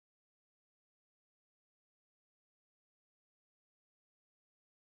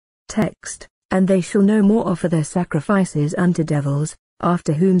Text, and they shall no more offer their sacrifices unto devils,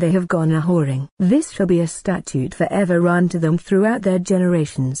 after whom they have gone a-whoring. This shall be a statute forever unto them throughout their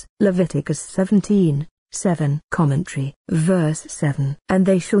generations. Leviticus 17:7. Commentary. Verse 7. And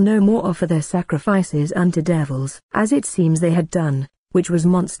they shall no more offer their sacrifices unto devils, as it seems they had done, which was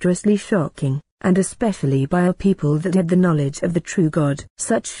monstrously shocking, and especially by a people that had the knowledge of the true God.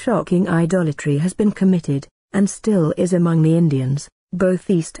 Such shocking idolatry has been committed, and still is among the Indians, both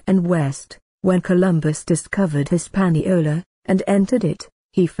east and west. When Columbus discovered Hispaniola, and entered it,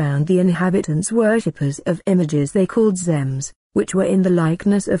 he found the inhabitants worshippers of images they called zems, which were in the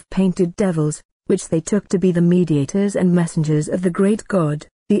likeness of painted devils, which they took to be the mediators and messengers of the great God,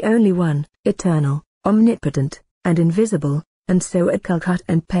 the only one, eternal, omnipotent, and invisible. And so at Calcutta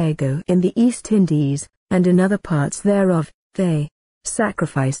and Pago in the East Indies, and in other parts thereof, they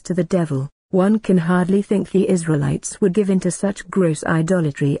sacrificed to the devil. One can hardly think the Israelites would give in to such gross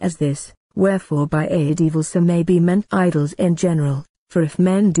idolatry as this. Wherefore by evil so may be meant idols in general, for if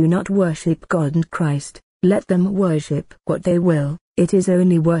men do not worship God and Christ, let them worship what they will, it is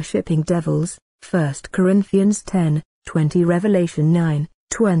only worshipping devils. 1 Corinthians 10:20, Revelation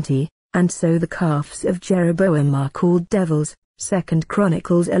 9:20, and so the calves of Jeroboam are called devils. 2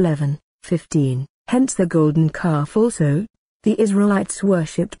 Chronicles 11:15. Hence the golden calf also, the Israelites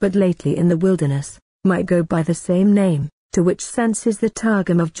worshipped but lately in the wilderness, might go by the same name, to which sense is the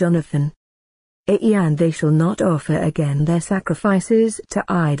Targum of Jonathan. And they shall not offer again their sacrifices to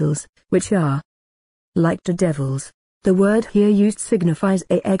idols, which are like to devils. The word here used signifies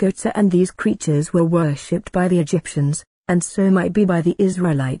Aegotsa, and these creatures were worshipped by the Egyptians, and so might be by the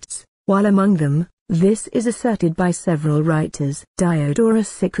Israelites, while among them, this is asserted by several writers. Diodorus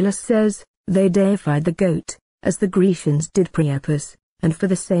Siculus says, they deified the goat, as the Grecians did Priapus, and for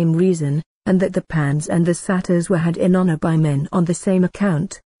the same reason, and that the Pans and the Satyrs were had in honor by men on the same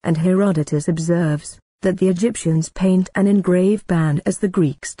account. And Herodotus observes, that the Egyptians paint and engrave Pan as the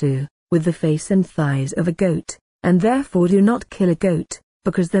Greeks do, with the face and thighs of a goat, and therefore do not kill a goat,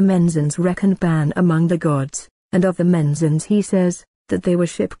 because the Menzans reckon Pan among the gods, and of the Menzans he says, that they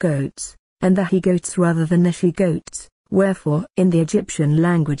worship goats, and the he-goats rather than the she-goats. Wherefore in the Egyptian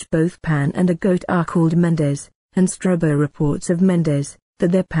language both Pan and a goat are called Mendes, and Strabo reports of Mendes,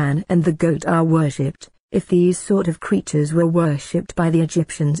 that their Pan and the goat are worshipped. If these sort of creatures were worshipped by the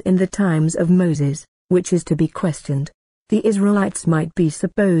Egyptians in the times of Moses, which is to be questioned, the Israelites might be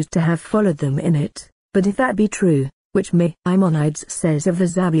supposed to have followed them in it, but if that be true, which Maimonides says of the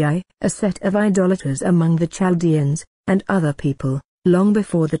Zabai, a set of idolaters among the Chaldeans, and other people, long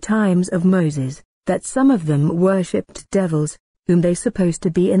before the times of Moses, that some of them worshipped devils, whom they supposed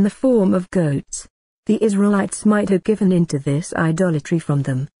to be in the form of goats, the Israelites might have given in to this idolatry from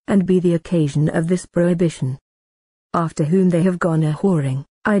them, and be the occasion of this prohibition. After whom they have gone a-whoring,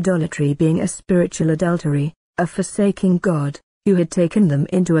 idolatry being a spiritual adultery, a forsaking God, who had taken them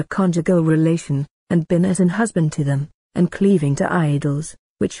into a conjugal relation, and been as an husband to them, and cleaving to idols,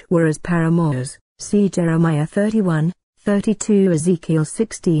 which were as paramours. See Jeremiah 31:32, Ezekiel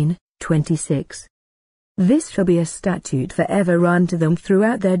 16:26. This shall be a statute forever unto them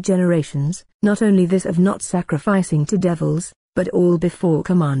throughout their generations, not only this of not sacrificing to devils, but all before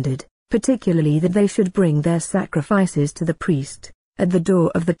commanded, particularly that they should bring their sacrifices to the priest, at the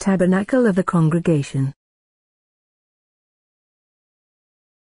door of the tabernacle of the congregation,